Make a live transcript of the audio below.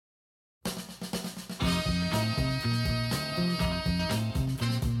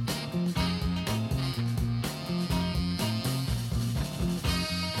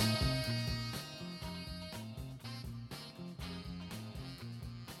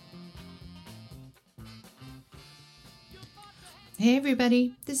Hey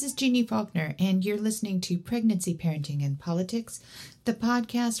everybody, this is Jeannie Faulkner, and you're listening to Pregnancy, Parenting, and Politics, the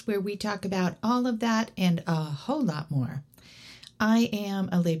podcast where we talk about all of that and a whole lot more. I am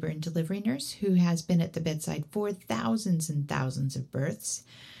a labor and delivery nurse who has been at the bedside for thousands and thousands of births.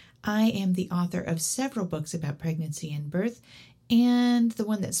 I am the author of several books about pregnancy and birth, and the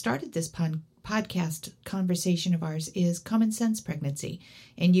one that started this podcast conversation of ours is Common Sense Pregnancy,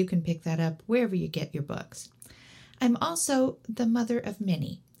 and you can pick that up wherever you get your books. I'm also the mother of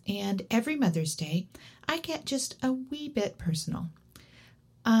many, and every Mother's Day, I get just a wee bit personal.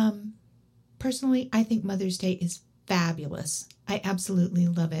 Personally, I think Mother's Day is fabulous. I absolutely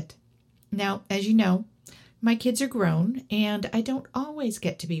love it. Now, as you know, my kids are grown, and I don't always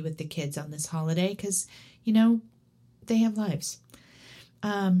get to be with the kids on this holiday because, they have lives.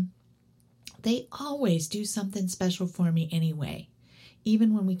 They always do something special for me anyway,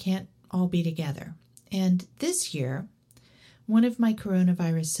 even when we can't all be together. And this year, one of my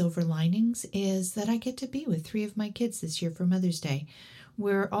coronavirus silver linings is that I get to be with 3 of my kids this year for Mother's Day.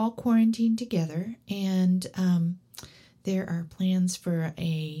 We're all quarantined together, and there are plans for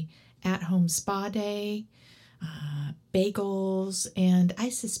a at-home spa day, bagels, and I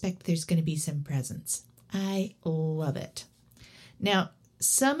suspect there's going to be some presents. I love it. Now,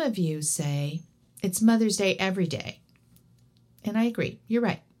 some of you say it's Mother's Day every day, and I agree. You're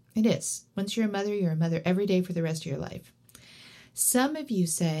right. It is. Once you're a mother every day for the rest of your life. Some of you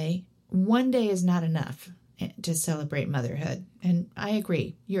say one day is not enough to celebrate motherhood. And I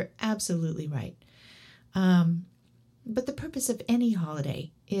agree. You're absolutely right. But the purpose of any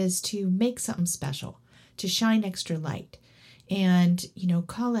holiday is to make something special, to shine extra light and,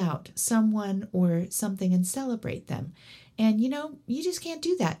 call out someone or something and celebrate them. And, you just can't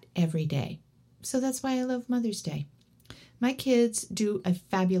do that every day. So that's why I love Mother's Day. My kids do a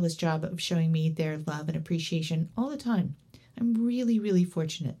fabulous job of showing me their love and appreciation all the time. I'm really, really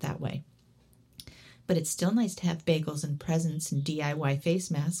fortunate that way. But it's still nice to have bagels and presents and DIY face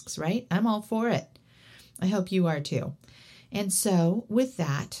masks, right? I'm all for it. I hope you are too. And so with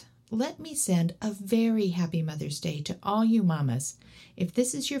that, let me send a very happy Mother's Day to all you mamas. If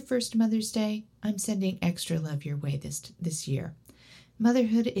this is your first Mother's Day, I'm sending extra love your way this year.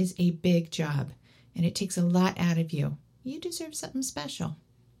 Motherhood is a big job, and it takes a lot out of you. You deserve something special.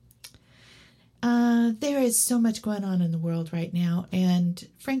 There is so much going on in the world right now, and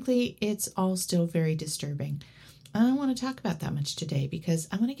frankly, it's all still very disturbing. I don't want to talk about that much today because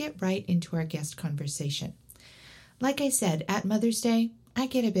I want to get right into our guest conversation. Like I said, at Mother's Day, I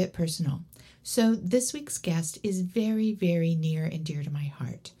get a bit personal. So this week's guest is very, very near and dear to my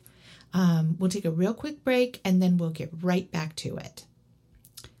heart. We'll take a real quick break, and then we'll get right back to it.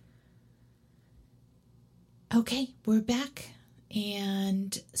 Okay, we're back.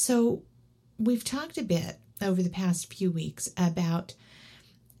 And so we've talked a bit over the past few weeks about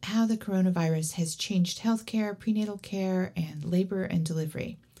how the coronavirus has changed healthcare, prenatal care, and labor and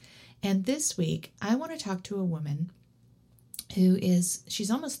delivery. And this week, I want to talk to a woman she's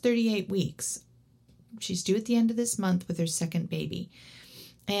almost 38 weeks. She's due at the end of this month with her second baby.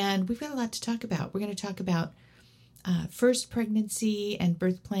 And we've got a lot to talk about. We're going to talk about first pregnancy and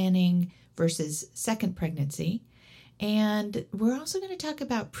birth planning versus second pregnancy. And we're also going to talk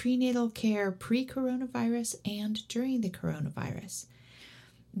about prenatal care pre-coronavirus and during the coronavirus.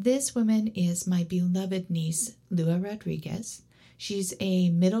 This woman is my beloved niece, Lua Rodriguez. She's a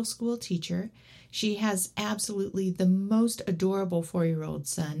middle school teacher. She has absolutely the most adorable 4-year-old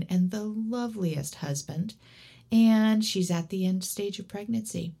son and the loveliest husband. And she's at the end stage of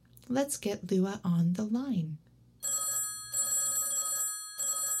pregnancy. Let's get Lua on the line.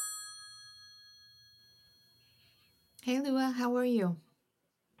 Hey, Lua, how are you?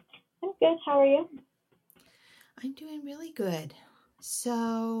 I'm good. How are you? I'm doing really good.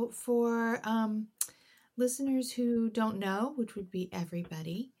 So for listeners who don't know, which would be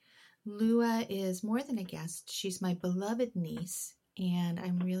everybody, Lua is more than a guest. She's my beloved niece, and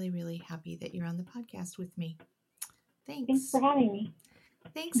I'm really, really happy that you're on the podcast with me. Thanks. Thanks for having me.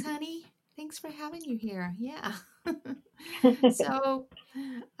 Thanks, honey. Thanks for having you here. Yeah. So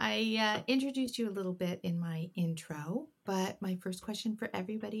I introduced you a little bit in my intro, but my first question for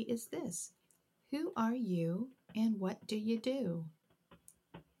everybody is this. Who are you and what do you do?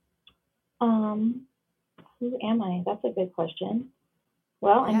 Who am I? That's a good question.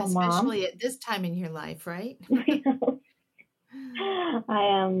 Well, I'm a mom. Especially at this time in your life, right? I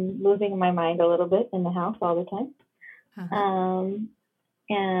am losing my mind a little bit in the house all the time. Uh-huh.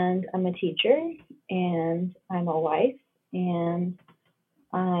 And I'm a teacher, and I'm a wife, and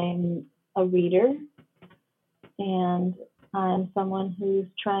I'm a reader, and I'm someone who's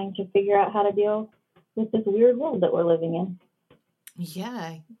trying to figure out how to deal with this weird world that we're living in.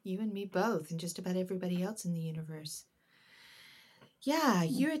 Yeah, you and me both, and just about everybody else in the universe. Yeah,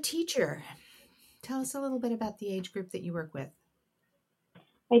 you're a teacher. Tell us a little bit about the age group that you work with.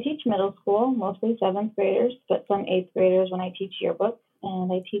 I teach middle school, mostly seventh graders, but some eighth graders when I teach yearbooks,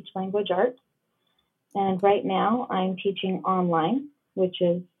 and I teach language arts. And right now I'm teaching online, which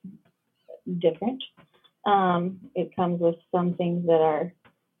is different. It comes with some things that are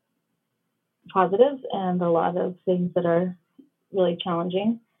positive and a lot of things that are really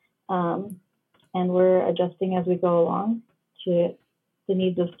challenging. Um, and we're adjusting as we go along to the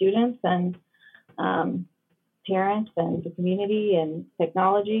needs of students and um, parents and the community and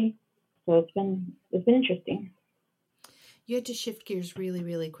technology. So it's been interesting. You had to shift gears really,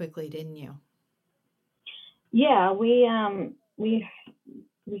 really quickly, didn't you? Yeah, we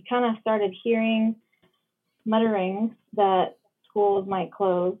kind of started hearing mutterings that schools might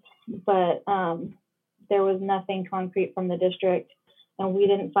close, but there was nothing concrete from the district, and we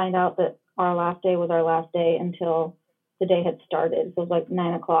didn't find out that our last day was our last day until the day had started. So it was like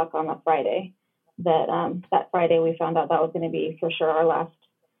 9 o'clock on a Friday. That Friday we found out that was going to be for sure our last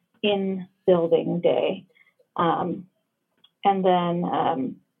in building day, um, and then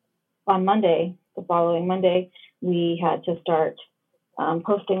on Monday, the following Monday, we had to start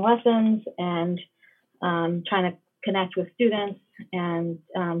posting lessons and trying to connect with students and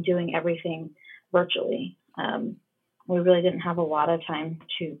doing everything virtually. We really didn't have a lot of time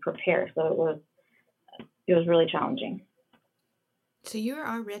to prepare, so it was really challenging. So you're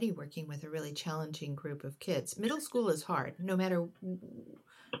already working with a really challenging group of kids. Middle school is hard, no matter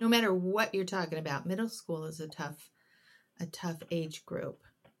what you're talking about. Middle school is a tough age group.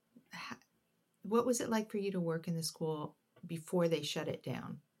 What was it like for you to work in the school before they shut it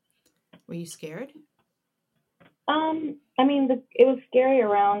down? Were you scared? I mean, it was scary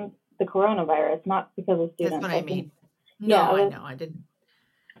around the coronavirus, not because of That's students. what I I think, mean. yeah, No, I know. I didn't.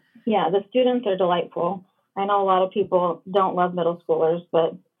 the students are delightful. I know a lot of people don't love middle schoolers,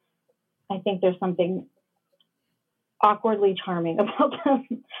 but I think there's something awkwardly charming about them.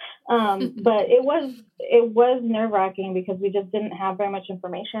 But it was nerve wracking because we just didn't have very much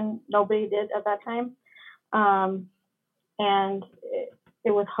information. Nobody did at that time, um, and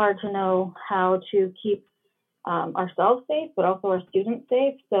it was hard to know how to keep ourselves safe, but also our students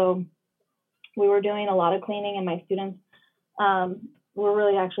safe. So we were doing a lot of cleaning, and my students were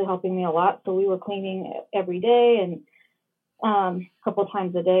really actually helping me a lot. So we were cleaning every day, and a couple of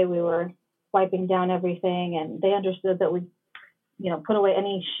times a day we were wiping down everything, and they understood that we put away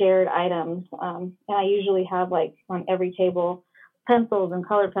any shared items. And I usually have like on every table pencils and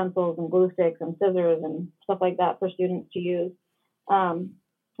colored pencils and glue sticks and scissors and stuff like that for students to use.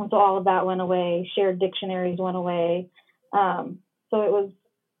 And so all of that went away. Shared dictionaries went away. So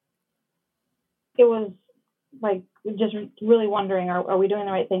it was like just really wondering: are we doing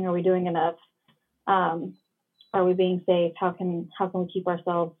the right thing? Are we doing enough? Um, are we being safe? How can we keep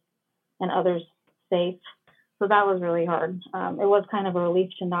ourselves and others safe? So that was really hard. It was kind of a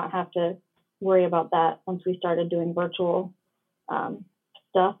relief to not have to worry about that once we started doing virtual um,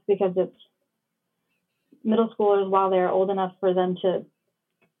 stuff, because it's middle schoolers, while they're old enough for them to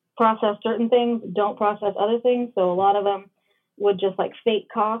process certain things, don't process other things. So a lot of them would just like fake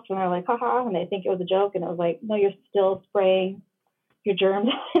cough, and they're like, haha, and they think it was a joke. And it was like, no, you're still spraying your germs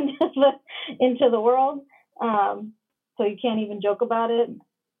into the world. So you can't even joke about it.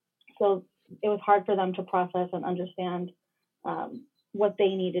 So it was hard for them to process and understand what they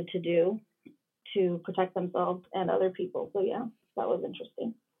needed to do to protect themselves and other people. So yeah, that was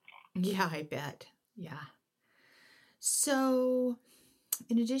interesting. Yeah, I bet. Yeah. So,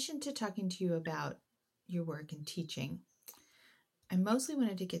 in addition to talking to you about your work and teaching, I mostly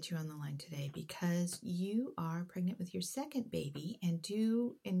wanted to get you on the line today because you are pregnant with your second baby and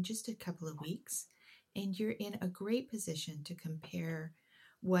due in just a couple of weeks. And you're in a great position to compare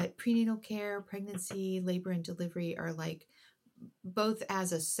what prenatal care, pregnancy, labor, and delivery are like, both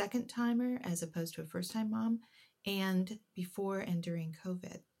as a second timer as opposed to a first time mom, and before and during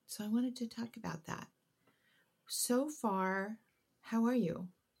COVID. So I wanted to talk about that. So far, how are you?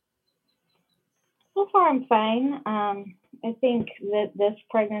 So far, I'm fine. I think that this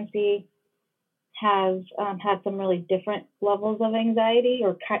pregnancy has had some really different levels of anxiety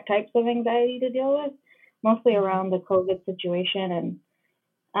or types of anxiety to deal with, mostly Mm-hmm. around the COVID situation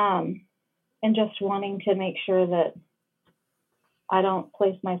um, and just wanting to make sure that I don't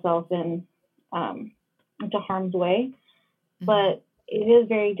place myself um, into harm's way. Mm-hmm. But it is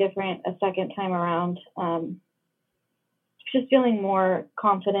very different a second time around. Just feeling more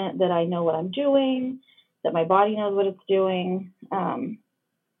confident that I know what I'm doing, that my body knows what it's doing, and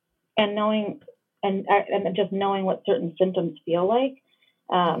knowing. and just knowing what certain symptoms feel like,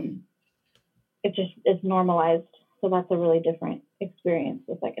 it's normalized. So that's a really different experience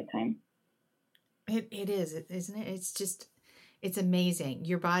the second time. It is, isn't it? It's amazing.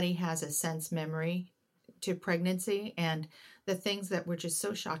 Your body has a sense memory to pregnancy, and the things that were just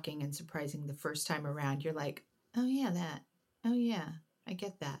so shocking and surprising the first time around, you're like, oh yeah, that. Oh yeah, I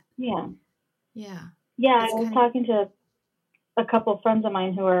get that. Yeah. Yeah. Yeah. I was talking to a couple of friends of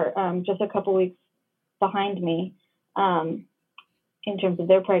mine who are just a couple weeks behind me in terms of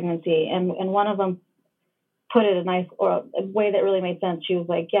their pregnancy. And one of them put it a way that really made sense. She was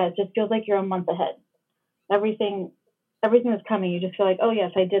like, yeah, it just feels like you're a month ahead. Everything that's coming, you just feel like, oh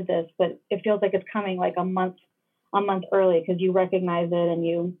yes, I did this, but it feels like it's coming like a month early because you recognize it and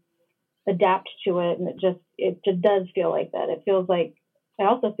you adapt to it. And it just does feel like that. It feels like, I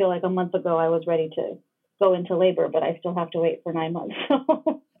also feel like a month ago I was ready to go into labor, but I still have to wait for 9 months.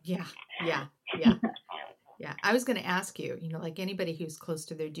 Yeah. I was going to ask you, like anybody who's close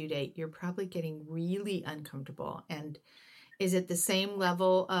to their due date, you're probably getting really uncomfortable. And is it the same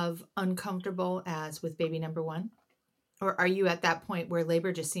level of uncomfortable as with baby number one? Or are you at that point where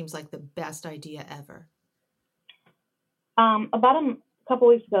labor just seems like the best idea ever? About a couple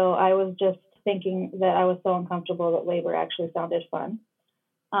weeks ago, I was just thinking that I was so uncomfortable that labor actually sounded fun.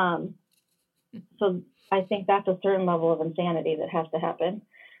 So I think that's a certain level of insanity that has to happen.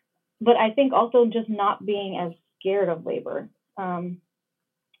 But I think also just not being as scared of labor,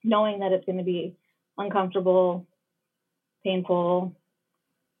 knowing that it's going to be uncomfortable, painful,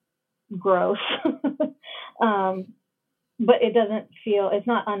 gross, but it's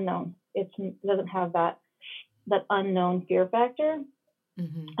not unknown. It doesn't have that unknown fear factor.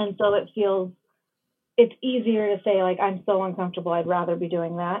 Mm-hmm. And so it's easier to say, like, I'm so uncomfortable, I'd rather be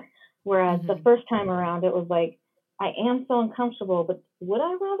doing that. Whereas the first time around, it was like, I am so uncomfortable, but would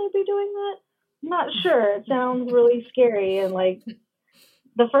I rather be doing that? I'm not sure. It sounds really scary. And like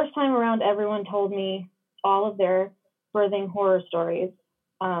the first time around, everyone told me all of their birthing horror stories.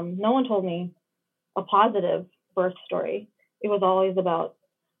 No one told me a positive birth story. It was always about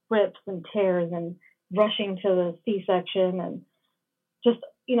rips and tears and rushing to the C-section and just,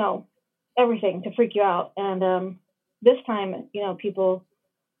 everything to freak you out. And this time, people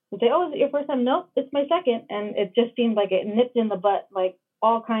would say, oh, is it your first time? Nope, it's my second. And it just seemed like it nipped in the butt, like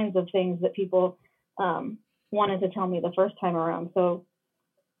all kinds of things that people wanted to tell me the first time around. So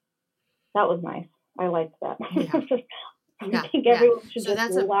that was nice. I liked that. Yeah. I think everyone should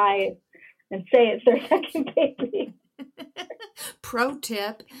just lie and say it's their second baby. Pro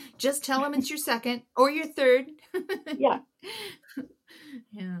tip, just tell them it's your second or your third. Yeah.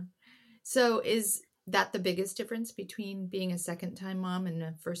 Yeah. So is that the biggest difference between being a second-time mom and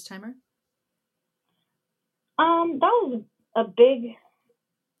a first-timer? That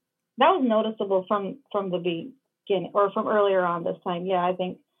was noticeable from the beginning or from earlier on this time. Yeah, I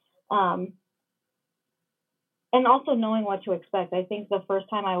think, and also knowing what to expect. I think the first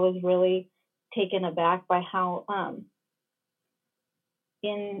time I was really taken aback by how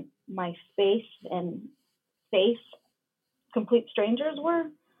in my space and face complete strangers were,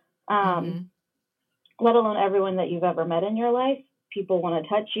 let alone everyone that you've ever met in your life. People want to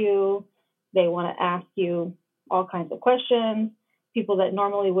touch you. They want to ask you all kinds of questions. People that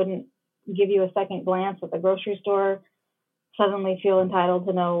normally wouldn't give you a second glance at the grocery store suddenly feel entitled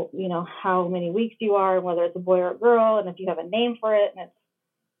to know, how many weeks you are and whether it's a boy or a girl and if you have a name for it. And it's,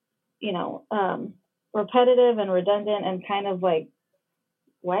 repetitive and redundant and kind of like,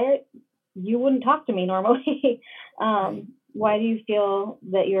 you wouldn't talk to me normally. Why do you feel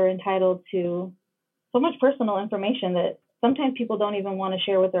that you're entitled to so much personal information that sometimes people don't even want to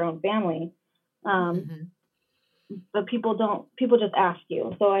share with their own family? But people just ask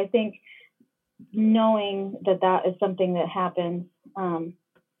you. So I think knowing that is something that happens,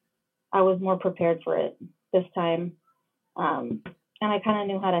 I was more prepared for it this time. And I kind of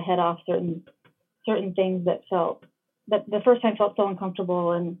knew how to head off certain things that the first time felt so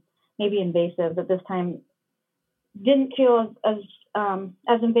uncomfortable and maybe invasive, that this time didn't feel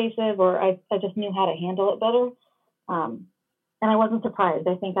as invasive, or I just knew how to handle it better. And I wasn't surprised.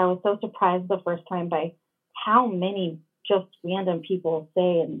 I think I was so surprised the first time by how many just random people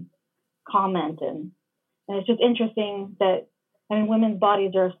say and comment. And it's just interesting that, women's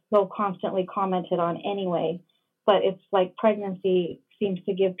bodies are so constantly commented on anyway, but it's like pregnancy seems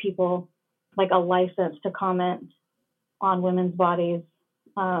to give people like a license to comment on women's bodies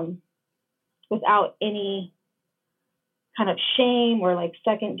without any kind of shame or like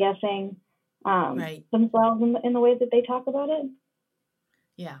second guessing themselves in the way that they talk about it.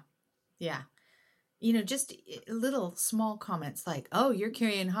 Yeah. Just little small comments like, oh, you're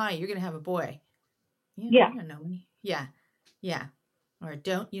carrying high, you're going to have a boy. Yeah. You don't know me. Yeah. Yeah. Or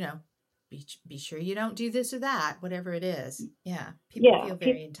don't, be sure you don't do this or that, whatever it is. Yeah. People Yeah. feel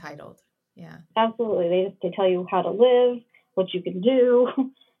very entitled. Yeah. Absolutely. They tell you how to live, what you can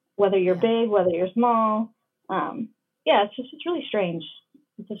do, whether you're Yeah. big, whether you're small. Um, yeah, it's really strange.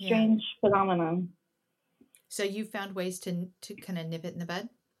 It's a Yeah. strange phenomenon. So you found ways to kind of nip it in the bud?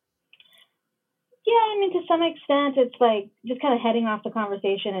 Yeah, I mean, to some extent, it's like just kind of heading off the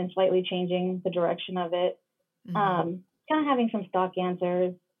conversation and slightly changing the direction of it. Mm-hmm. Kind of having some stock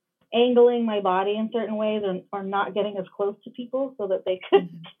answers, angling my body in certain ways, or not getting as close to people so that they could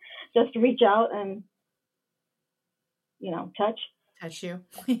Mm-hmm. just reach out and touch. Touch you?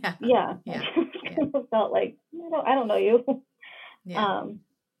 Yeah. Yeah, Yeah. I Yeah. kind of felt like I don't know you. Yeah. Um,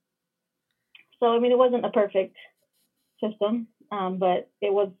 so I mean, it wasn't a perfect system, but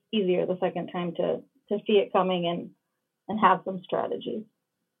it was easier the second time to see it coming and have some strategies.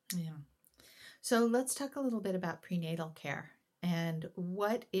 Yeah. So let's talk a little bit about prenatal care and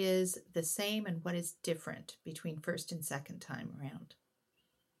what is the same and what is different between first and second time around.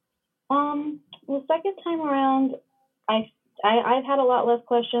 The second time around, I've had a lot less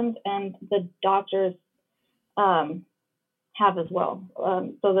questions, and the doctors um, have as well.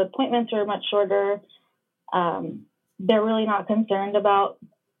 So the appointments are much shorter. They're really not concerned about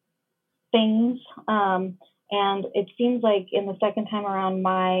things, and it seems like in the second time around,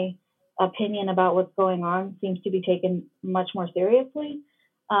 my opinion about what's going on seems to be taken much more seriously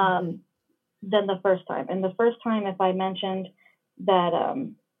than the first time. And the first time, if I mentioned that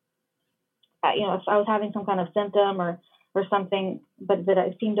if I was having some kind of symptom or something, but that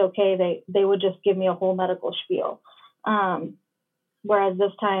it seemed okay, they would just give me a whole medical spiel. Whereas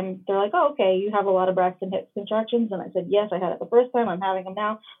this time they're like, oh, okay, you have a lot of Braxton Hicks contractions. And I said, yes, I had it the first time. I'm having them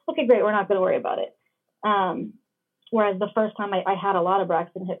now. Okay, great. We're not going to worry about it. Whereas the first time I had a lot of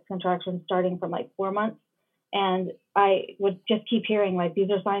Braxton Hicks contractions starting from like 4 months. And I would just keep hearing like, these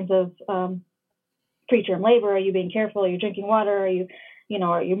are signs of preterm labor. Are you being careful? Are you drinking water? Are you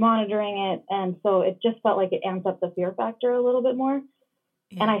monitoring it? And so it just felt like it amps up the fear factor a little bit more.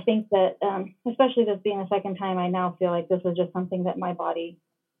 Yeah. And I think that, especially this being the second time, I now feel like this is just something that my body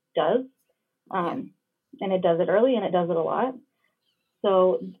does. And it does it early and it does it a lot.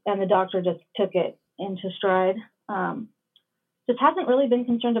 So, and the doctor just took it into stride. Just hasn't really been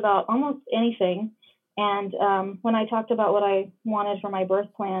concerned about almost anything. And when I talked about what I wanted for my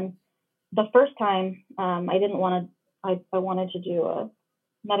birth plan, the first time I didn't want to, I wanted to do a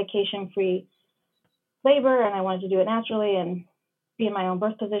medication-free labor, and I wanted to do it naturally and be in my own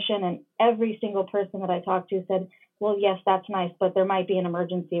birth position. And every single person that I talked to said, well, yes, that's nice, but there might be an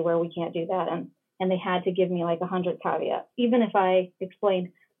emergency where we can't do that. And they had to give me like 100 caveats. Even if I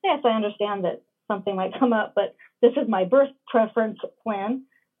explained, yes, I understand that something might come up, but this is my birth preference plan.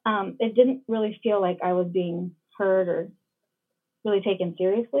 It didn't really feel like I was being heard or really taken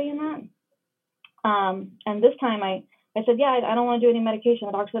seriously in that. And this time I said, yeah, I don't want to do any medication.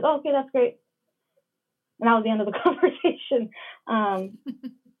 The doctor said, oh, okay, that's great. And that was the end of the conversation.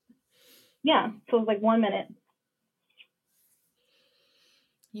 Yeah, so it was like 1 minute.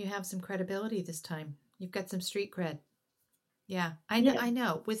 You have some credibility this time. You've got some street cred. Yeah, I know. Yeah. I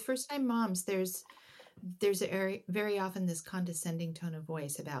know. With first-time moms, there's very often this condescending tone of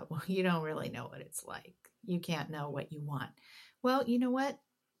voice about, well, you don't really know what it's like. You can't know what you want. Well, you know what?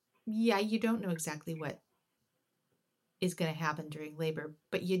 Yeah, you don't know exactly what is going to happen during labor,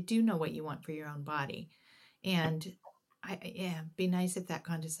 but you do know what you want for your own body. And be nice if that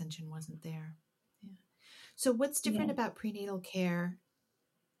condescension wasn't there. Yeah. So what's different about prenatal care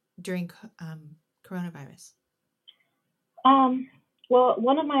during coronavirus? Well,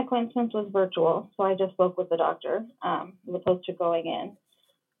 one of my appointments was virtual, so I just spoke with the doctor as opposed to going in.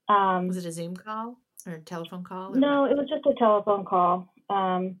 Was it a Zoom call or a telephone call? No, it was just a telephone call.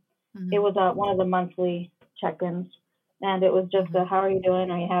 It was one of the monthly check-ins, and it was just how are you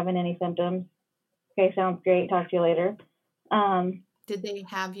doing? Are you having any symptoms? Okay, sounds great. Talk to you later. Did they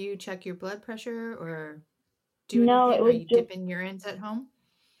have you check your blood pressure or do anything? Are you dipping urines at home?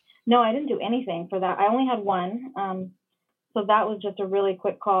 No, I didn't do anything for that. I only had one. So that was just a really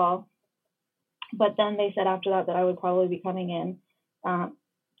quick call. But then they said after that I would probably be coming in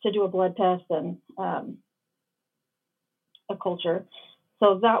to do a blood test and a culture.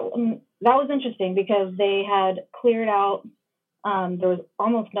 So that was interesting because they had cleared out. There was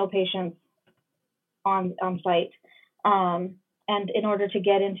almost no patients on site. And in order to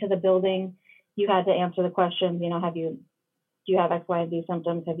get into the building, you had to answer the questions, do you have X, Y, and Z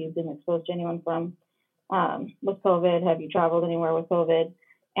symptoms? Have you been exposed to anyone with COVID? Have you traveled anywhere with COVID?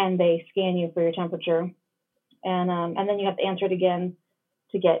 And they scan you for your temperature. And then you have to answer it again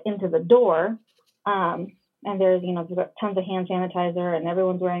to get into the door. And there's, there's tons of hand sanitizer and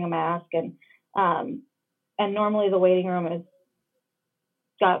everyone's wearing a mask. And normally the waiting room has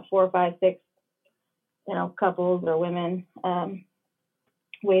got 4, 5, 6, couples or women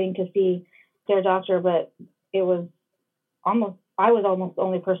waiting to see their doctor. But I was almost the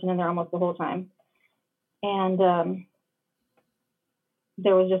only person in there almost the whole time. And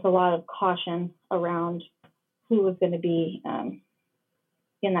there was just a lot of caution around who was going to be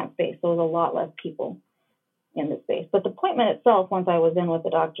in that space. So there was a lot less people in the space. But the appointment itself, once I was in with the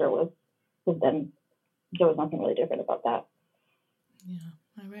doctor, was then there was nothing really different about that. Yeah.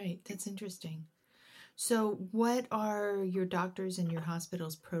 All right. That's interesting. So what are your doctors and your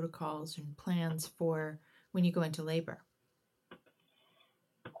hospital's protocols and plans for when you go into labor?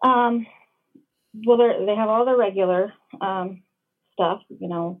 Well, they have all the regular stuff,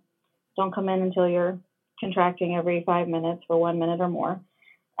 don't come in until you're contracting every 5 minutes for 1 minute or more.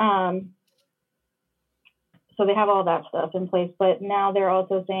 So they have all that stuff in place, but now they're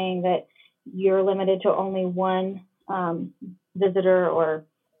also saying that you're limited to only one visitor or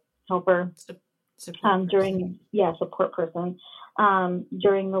helper support person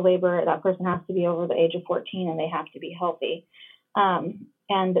during the labor. That person has to be over the age of 14 and they have to be healthy.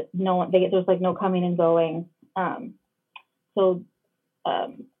 And there's like no coming and going.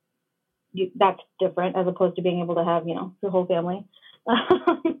 That's different as opposed to being able to have, your whole family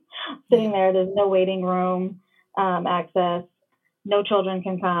sitting there. There's no waiting room access. No children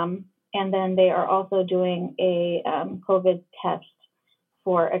can come. And then they are also doing a COVID test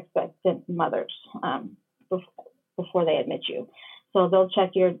for expectant mothers before they admit you. So they'll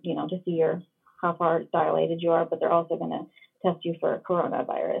check your, to see how far dilated you are, but they're also going to test you for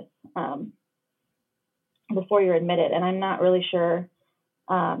coronavirus before you're admitted. And I'm not really sure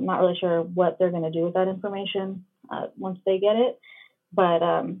what they're going to do with that information once they get it, but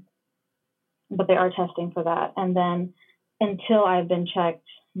they are testing for that. And then until I've been checked,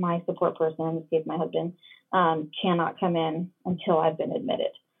 my support person, in this case my husband, cannot come in until I've been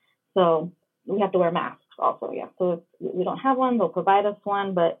admitted. So we have to wear masks also. Yeah. So if we don't have one, they'll provide us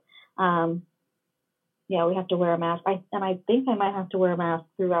one, but we have to wear a mask. I think I might have to wear a mask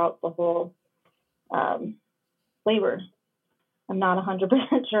throughout the whole labor. I'm not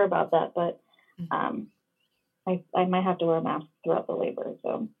 100% sure about that, but I might have to wear a mask throughout the labor.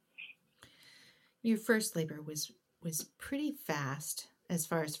 So your first labor was pretty fast as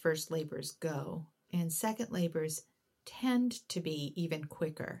far as first labors go, and second labors tend to be even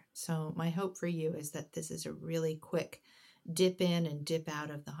quicker. So my hope for you is that this is a really quick dip in and dip out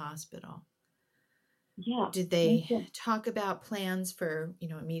of the hospital. Yeah. Did they talk about plans for,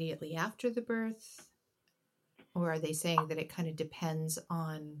 immediately after the birth? Or are they saying that it kind of depends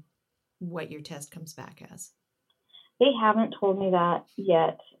on what your test comes back as? They haven't told me that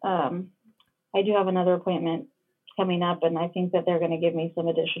yet. I do have another appointment coming up, and I think that they're going to give me some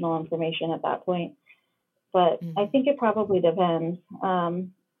additional information at that point. But I think it probably depends.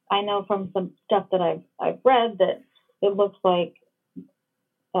 I know from some stuff that I've read that it looks like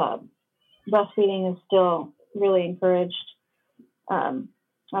breastfeeding is still really encouraged. I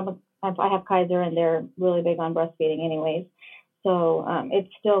have Kaiser, and they're really big on breastfeeding anyways. So it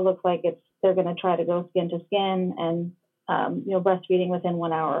still looks like they're going to try to go skin to skin and, breastfeeding within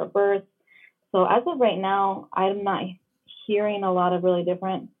 1 hour of birth. So as of right now, I'm not hearing a lot of really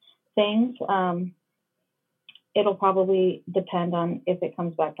different things. It'll probably depend on if it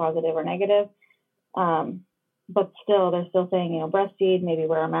comes back positive or negative. But still, they're still saying, breastfeed, maybe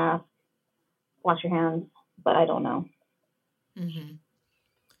wear a mask, wash your hands, but I don't know. Mm-hmm.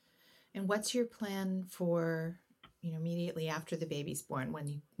 And what's your plan for, immediately after the baby's born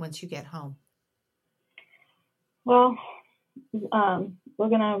once you get home? Well, we're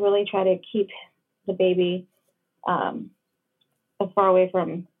going to really try to keep the baby as far away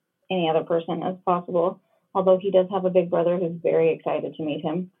from any other person as possible, although he does have a big brother who's very excited to meet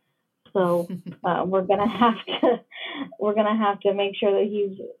him. So we're going to have to make sure that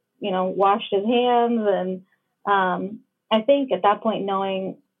he's, washed his hands. And I think at that point,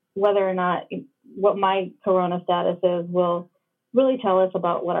 knowing whether or not what my corona status is will really tell us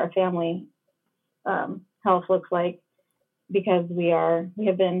about what our family health looks like, because we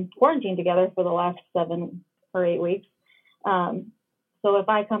have been quarantined together for the last 7 or 8 weeks. So if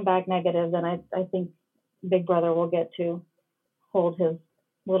I come back negative, then I think Big Brother will get to hold his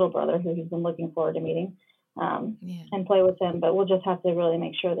little brother, who he's been looking forward to meeting, and play with him. But we'll just have to really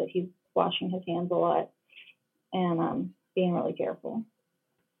make sure that he's washing his hands a lot and being really careful.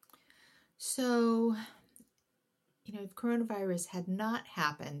 So, if coronavirus had not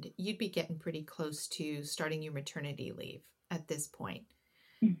happened, you'd be getting pretty close to starting your maternity leave at this point.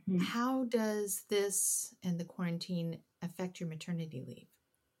 Mhm. How does this and the quarantine affect your maternity leave?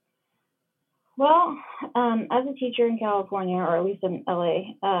 Well, as a teacher in California, or at least in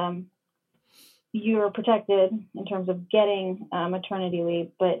LA, you're protected in terms of getting maternity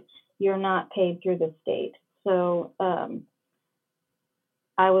leave, but you're not paid through the state. So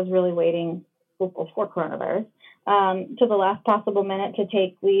I was really waiting before coronavirus to the last possible minute to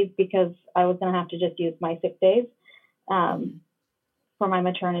take leave because I was going to have to just use my sick days um, Mm-hmm. for my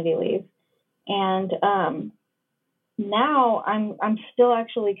maternity leave. And now I'm still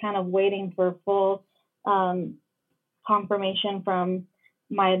actually kind of waiting for full um, confirmation from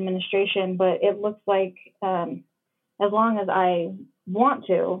my administration, but it looks like as long as I want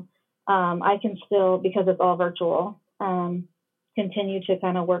to, I can still, because it's all virtual, continue to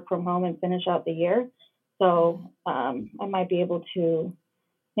kind of work from home and finish out the year. Mm-hmm. So I might be able to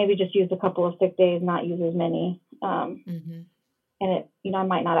maybe just use a couple of sick days, not use as many, Mm-hmm. and I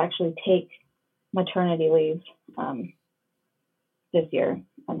might not actually take maternity leave this year.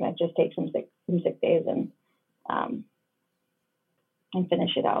 I might just take some sick days um, and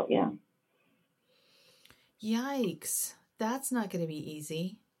finish it out. Yeah. Yikes. That's not going to be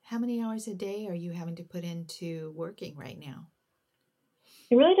easy. How many hours a day are you having to put into working right now?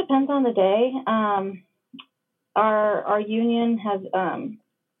 It really depends on the day. Our union has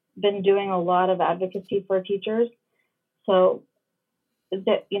been doing a lot of advocacy for teachers. So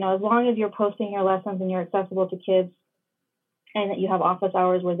that as long as you're posting your lessons and you're accessible to kids, and that you have office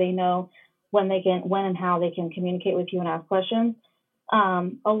hours where they know when and how they can communicate with you and ask questions,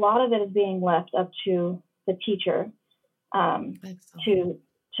 a lot of it is being left up to the teacher um, Excellent.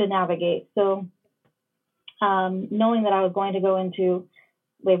 to navigate. So knowing that I was going to go into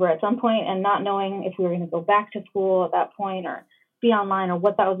labor at some point and not knowing if we were going to go back to school at that point or be online or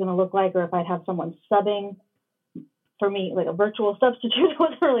what that was going to look like or if I'd have someone subbing for me, like a virtual substitute. I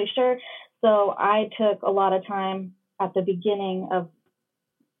wasn't really sure. So I took a lot of time at the beginning of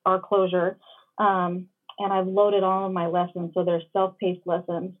our closure, and I've loaded all of my lessons. So they're self-paced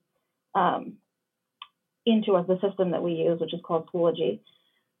lessons um, into the system that we use, which is called Schoology.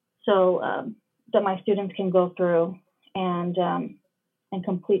 So that my students can go through and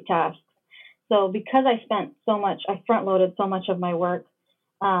complete tasks. So because I front loaded so much of my work,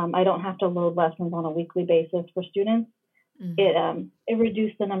 I don't have to load lessons on a weekly basis for students. Mm-hmm. It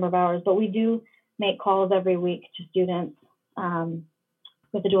reduced the number of hours, but we do make calls every week to students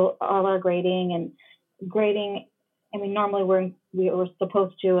with all our grading and grading. I mean, normally we were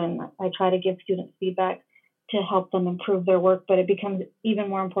supposed to, and I try to give students feedback to help them improve their work, but it becomes even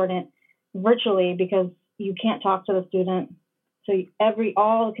more important virtually because you can't talk to the student. So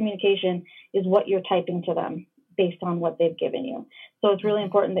all the communication is what you're typing to them based on what they've given you. So it's really Mm-hmm.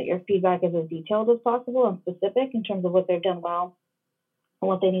 important that your feedback is as detailed as possible and specific in terms of what they've done well and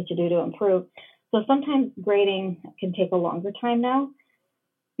what they need to do to improve. So sometimes grading can take a longer time now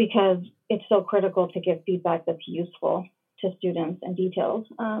because it's so critical to give feedback that's useful to students and detailed.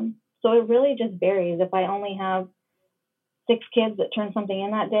 So it really just varies. If I only have 6 kids that turn something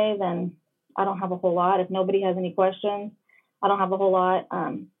in that day, then I don't have a whole lot. If nobody has any questions, I don't have a whole lot.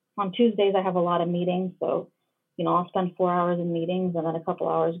 On Tuesdays, I have a lot of meetings. So, I'll spend 4 hours in meetings and then a couple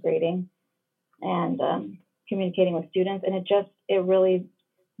hours grading and communicating with students. And it really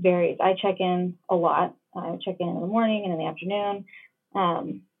varies. I check in a lot. I check in the morning and in the afternoon.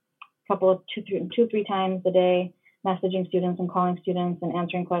 Couple of two, 3 times a day, messaging students and calling students and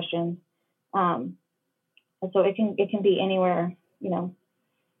answering questions. And so it can be anywhere.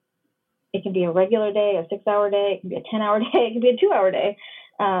 It can be a regular day, a 6-hour day, it can be a 10-hour day, it can be a 2-hour day,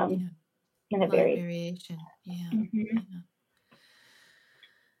 Yeah. and A it lot of varies. variation. Yeah. Mm-hmm. Yeah.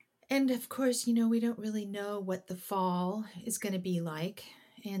 And of course, we don't really know what the fall is going to be like.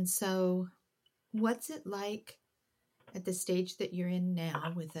 And so, what's it like at the stage that you're in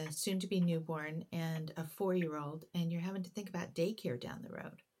now with a soon to be newborn and a 4-year-old, and you're having to think about daycare down the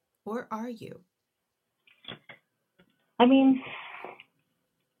road? Or are you? I mean,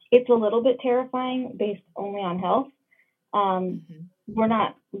 it's a little bit terrifying based only on health. Um, Mm-hmm. we're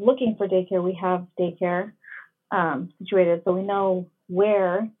not looking for daycare. We have daycare situated, so we know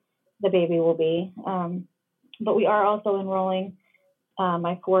where the baby will be. But we are also enrolling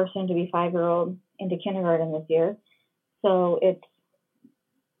my 4 soon to be 5-year-old into kindergarten this year. So it's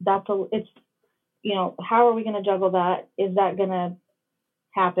how are we going to juggle that? Is that going to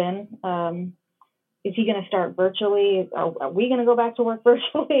happen? Is he going to start virtually? Are we going to go back to work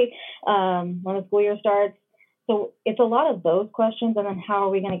virtually when the school year starts? So it's a lot of those questions, and then how are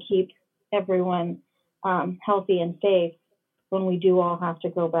we going to keep everyone healthy and safe when we do all have to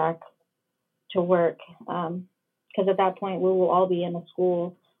go back to work? because at that point we will all be in a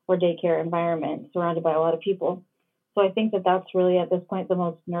school or daycare environment surrounded by a lot of people. So I think that that's really at this point the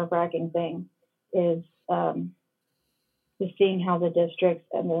most nerve-wracking thing is is seeing how the districts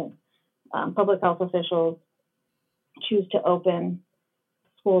and the public health officials choose to open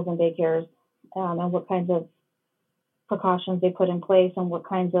schools and daycares, and what kinds of precautions they put in place and what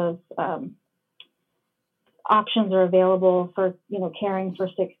kinds of options are available for caring for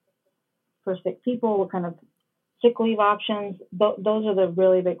sick people, what kind of sick leave options. Those are the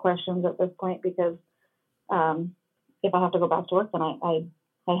really big questions at this point, because if I have to go back to work, then I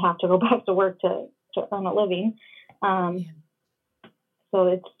have to go back to work to earn a living. Yeah. So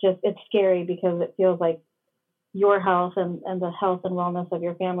it's scary, because it feels like your health and the health and wellness of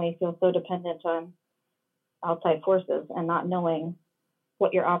your family feels so dependent on outside forces, and not knowing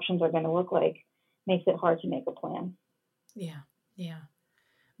what your options are going to look like makes it hard to make a plan. Yeah. Yeah.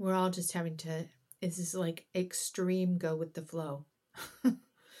 We're all just having to, this is like extreme go with the flow.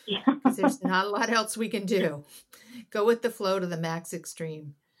 Yeah. Because there's not a lot else we can do. Go with the flow to the max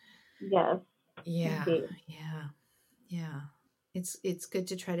extreme. Yes. Yeah. Indeed. Yeah. Yeah. It's good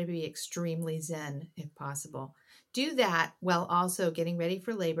to try to be extremely zen if possible. Do that while also getting ready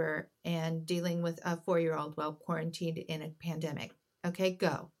for labor and dealing with a 4-year-old while quarantined in a pandemic. Okay,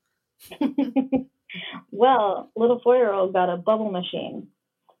 go. Well, little 4-year-old got a bubble machine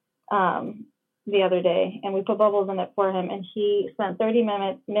the other day, and we put bubbles in it for him, and he spent 30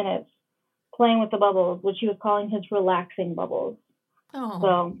 minutes playing with the bubbles, which he was calling his relaxing bubbles.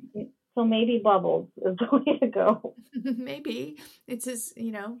 Oh, So maybe bubbles is the way to go. maybe it's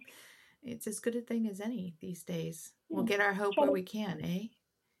it's as good a thing as any these days. We'll get our hope Try where to, we can, eh?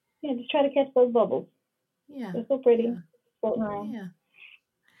 yeah, just try to catch those bubbles. Yeah. They're so pretty, Yeah. floating around. Yeah.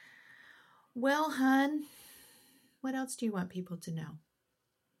 Well, hun, what else do you want people to know?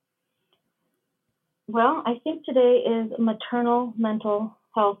 Well, I think today is Maternal Mental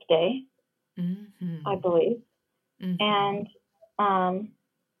Health Day, Mm-hmm. I believe. Mm-hmm. And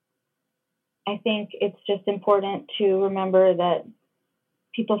I think it's just important to remember that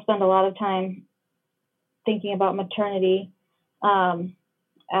people spend a lot of time thinking about maternity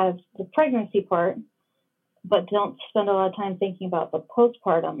as the pregnancy part, but don't spend a lot of time thinking about the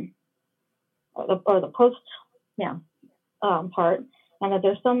postpartum or the post, yeah, part. And that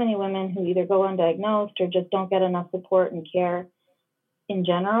there's so many women who either go undiagnosed or just don't get enough support and care in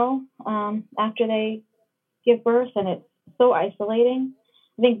general after they give birth, and it's so isolating.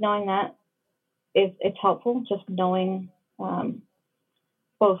 I think knowing that it's helpful, just knowing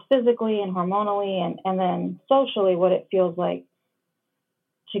both physically and hormonally and then socially what it feels like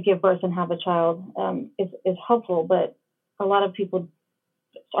to give birth and have a child is helpful. But a lot of people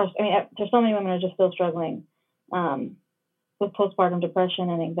there's so many women who are just still struggling with postpartum depression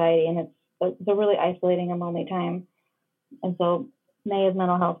and anxiety, and it's a really isolating and lonely time. And so May is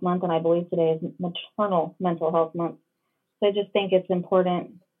Mental Health Month, and I believe today is Maternal Mental Health Month. So I just think it's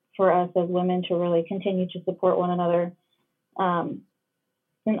important for us as women to really continue to support one another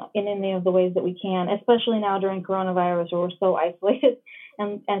in any of the ways that we can, especially now during coronavirus where we're so isolated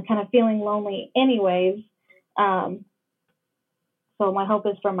and kind of feeling lonely anyways. So my hope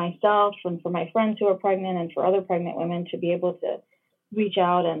is for myself and for my friends who are pregnant and for other pregnant women to be able to reach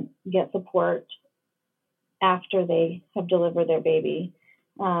out and get support after they have delivered their baby,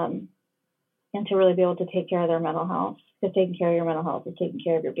 and to really be able to take care of their mental health, because taking care of your mental health is taking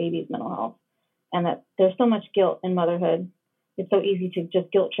care of your baby's mental health. And that there's so much guilt in motherhood. It's so easy to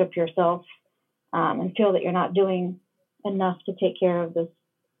just guilt trip yourself and feel that you're not doing enough to take care of this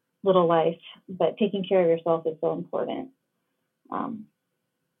little life. But taking care of yourself is so important.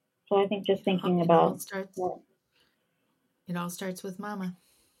 So I think just thinking about It all starts with mama.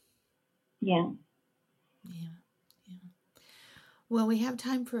 Yeah. Yeah. Yeah. Well, we have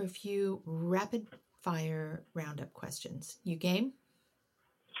time for a few rapid fire roundup questions. You game?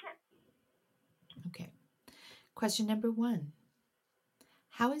 Sure. Okay. Question number 1.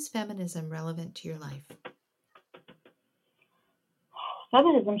 How is feminism relevant to your life?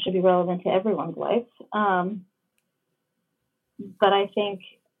 Feminism should be relevant to everyone's life. But I think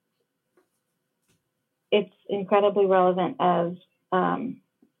it's incredibly relevant as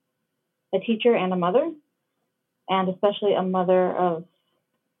a teacher and a mother, and especially a mother of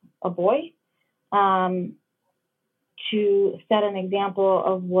a boy, to set an example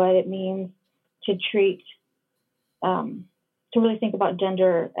of what it means to treat, to really think about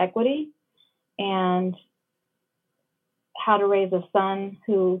gender equity and how to raise a son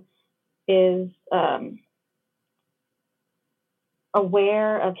who is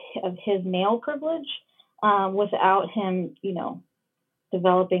aware of his male privilege without him,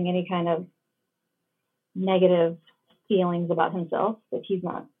 developing any kind of negative feelings about himself, that he's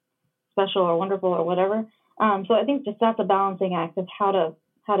not special or wonderful or whatever. So I think just that's a balancing act of how to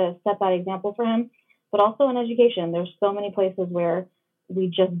set that example for him. But also in education, there's so many places where we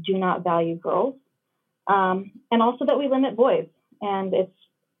just do not value girls, and also that we limit boys. And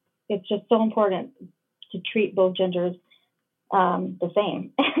it's just so important to treat both genders the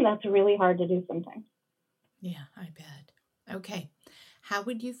same, and that's really hard to do sometimes. Yeah, I bet. Okay, how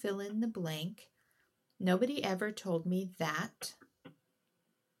would you fill in the blank? Nobody ever told me that.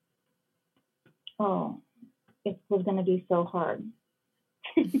 Oh, it was going to be so hard.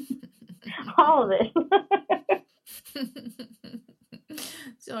 All of it.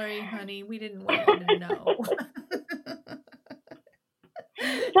 Sorry, honey, we didn't want you to know.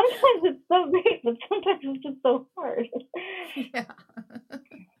 Sometimes it's so great, but sometimes it's just so hard. Yeah.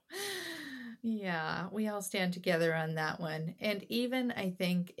 Yeah, we all stand together on that one. And even I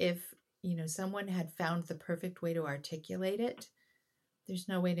think if, someone had found the perfect way to articulate it, there's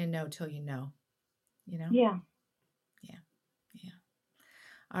no way to know till you know, Yeah. Yeah.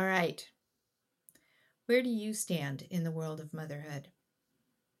 All right. Where do you stand in the world of motherhood?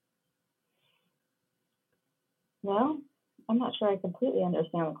 Well, I'm not sure I completely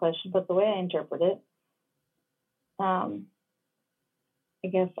understand the question, but the way I interpret it, I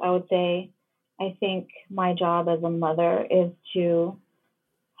guess I would say I think my job as a mother is to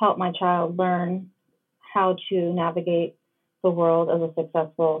help my child learn how to navigate the world as a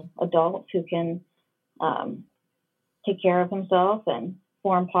successful adult who can take care of himself and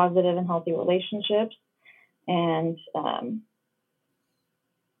form positive and healthy relationships and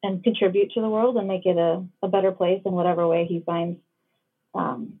contribute to the world and make it a better place in whatever way he finds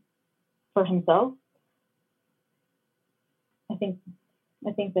for himself. I think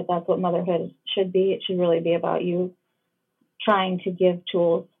that that's what motherhood should be. It should really be about you trying to give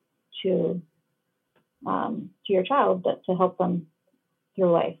tools to your child to help them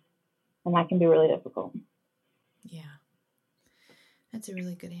through life, and that can be really difficult. Yeah, that's a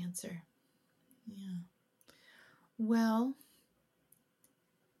really good answer. Yeah. Well,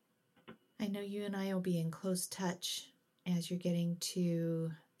 I know you and I will be in close touch as you're getting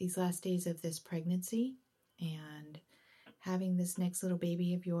to these last days of this pregnancy and having this next little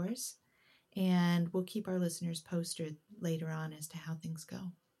baby of yours. And we'll keep our listeners posted later on as to how things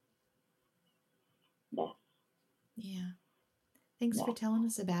go. Yeah. Yeah. Thanks for telling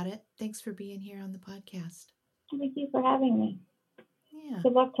us about it. Thanks for being here on the podcast. Thank you for having me. Yeah.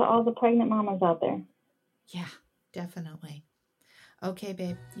 Good luck to all the pregnant mamas out there. Yeah, definitely. Okay,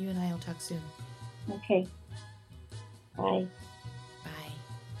 babe. You and I will talk soon. Okay. Bye. Bye.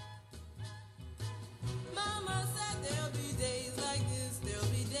 Mama said there'll be days like this, there'll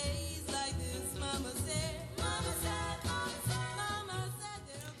be days like this. Mama said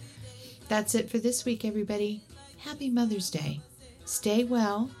there'll be days. That's it for this week, everybody. Happy Mother's Day. Stay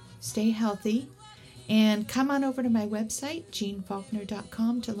well, stay healthy, and come on over to my website,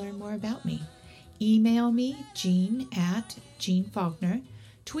 jeanfaulkner.com, to learn more about me. Email me, jean@jeanfaulkner,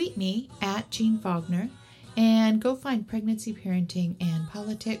 tweet me @jeanfaulkner, and go find Pregnancy, Parenting, and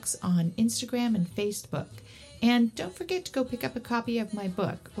Politics on Instagram and Facebook. And don't forget to go pick up a copy of my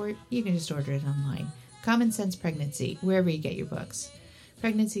book, or you can just order it online, Common Sense Pregnancy, wherever you get your books.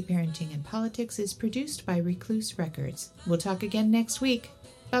 Pregnancy, Parenting, and Politics is produced by Recluse Records. We'll talk again next week.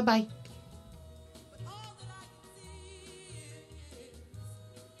 Bye-bye.